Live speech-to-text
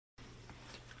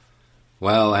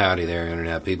Well, howdy there,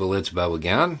 Internet people. It's Bo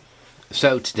again.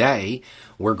 So today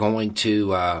we're going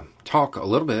to talk a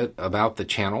little bit about the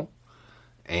channel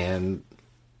and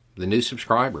the new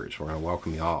subscribers. We're going to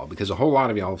welcome you all because a whole lot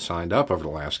of y'all have signed up over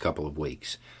the last couple of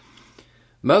weeks.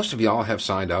 Most of y'all have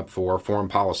signed up for foreign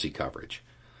policy coverage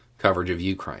of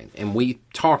Ukraine. And we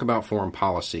talk about foreign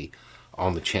policy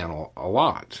on the channel a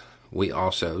lot. We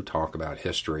also talk about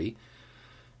history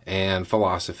and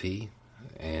philosophy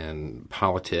and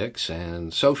politics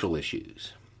and social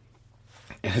issues.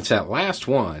 And it's that last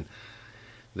one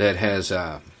that has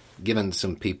given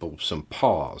some people some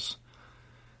pause,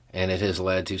 and it has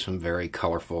led to some very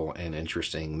colorful and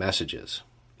interesting messages.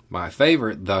 My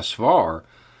favorite thus far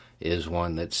is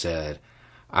one that said,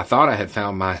 "I thought I had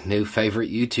found my new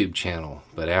favorite YouTube channel,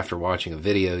 but after watching a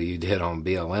video you did on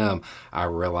BLM, I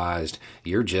realized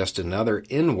you're just another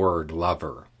N-word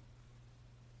lover."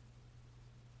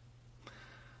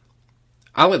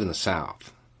 I live in the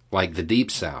South, like the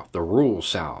deep South, the rural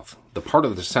South, the part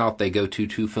of the South they go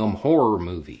to film horror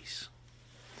movies.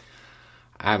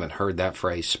 I haven't heard that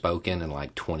phrase spoken in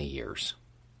like 20 years.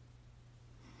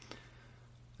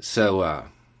 So,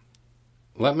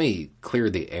 let me clear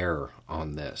the air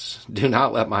on this. Do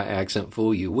not let my accent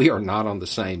fool you. We are not on the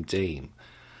same team.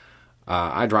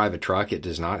 I drive a truck. It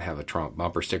does not have a Trump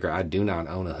bumper sticker. I do not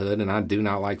own a hood, and I do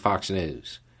not like Fox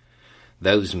News.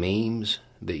 Those memes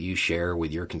that you share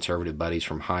with your conservative buddies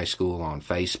from high school on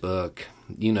Facebook,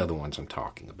 you know the ones I'm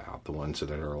talking about. The ones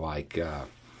that are like, I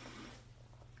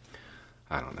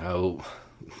don't know,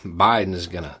 Biden is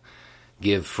going to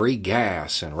give free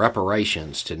gas and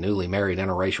reparations to newly married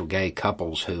interracial gay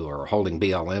couples who are holding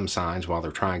BLM signs while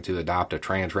they're trying to adopt a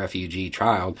trans refugee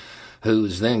child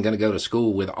who's then going to go to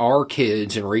school with our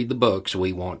kids and read the books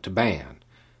we want to ban.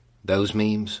 Those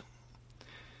memes,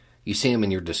 you see them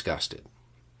and you're disgusted.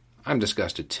 I'm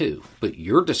disgusted too, but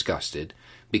you're disgusted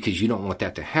because you don't want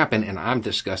that to happen, and I'm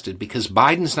disgusted because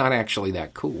Biden's not actually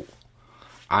that cool.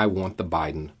 I want the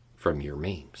Biden from your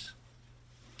memes.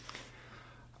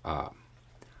 I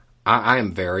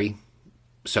am very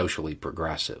socially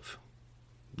progressive.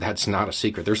 That's not a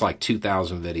secret. There's like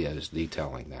 2,000 videos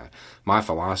detailing that. My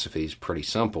philosophy is pretty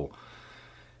simple.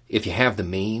 If you have the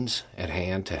means at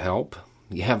hand to help,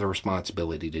 you have the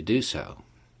responsibility to do so.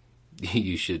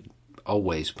 You should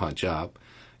always punch up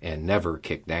and never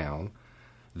kick down.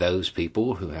 Those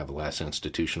people who have less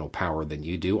institutional power than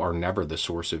you do are never the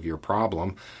source of your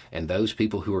problem, and those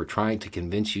people who are trying to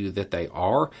convince you that they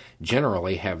are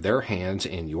generally have their hands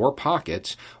in your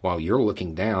pockets while you're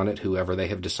looking down at whoever they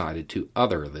have decided to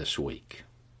other this week.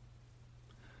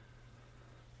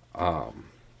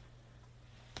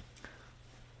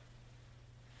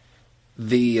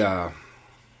 The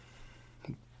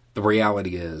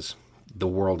reality is the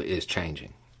world is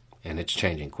changing, and it's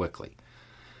changing quickly.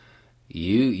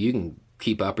 You can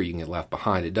keep up or you can get left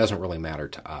behind. It doesn't really matter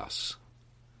to us.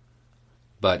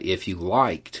 But if you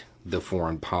liked the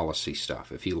foreign policy stuff,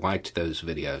 if you liked those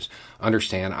videos,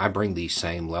 understand I bring the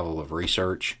same level of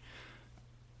research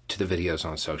to the videos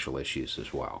on social issues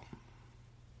as well.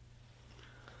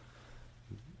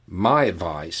 My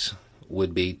advice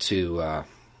would be to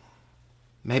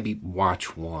maybe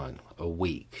watch one a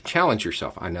week. Challenge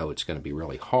yourself. I know it's going to be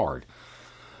really hard,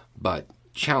 but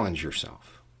challenge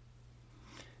yourself.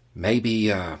 Maybe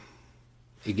it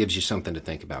gives you something to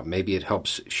think about. Maybe it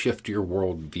helps shift your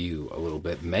worldview a little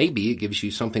bit. Maybe it gives you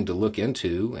something to look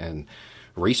into and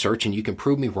research, and you can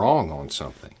prove me wrong on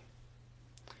something.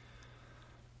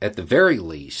 At the very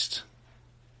least,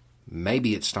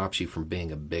 maybe it stops you from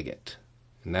being a bigot,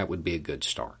 and that would be a good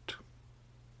start.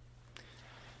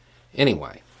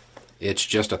 Anyway, it's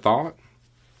just a thought.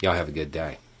 Y'all have a good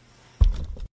day.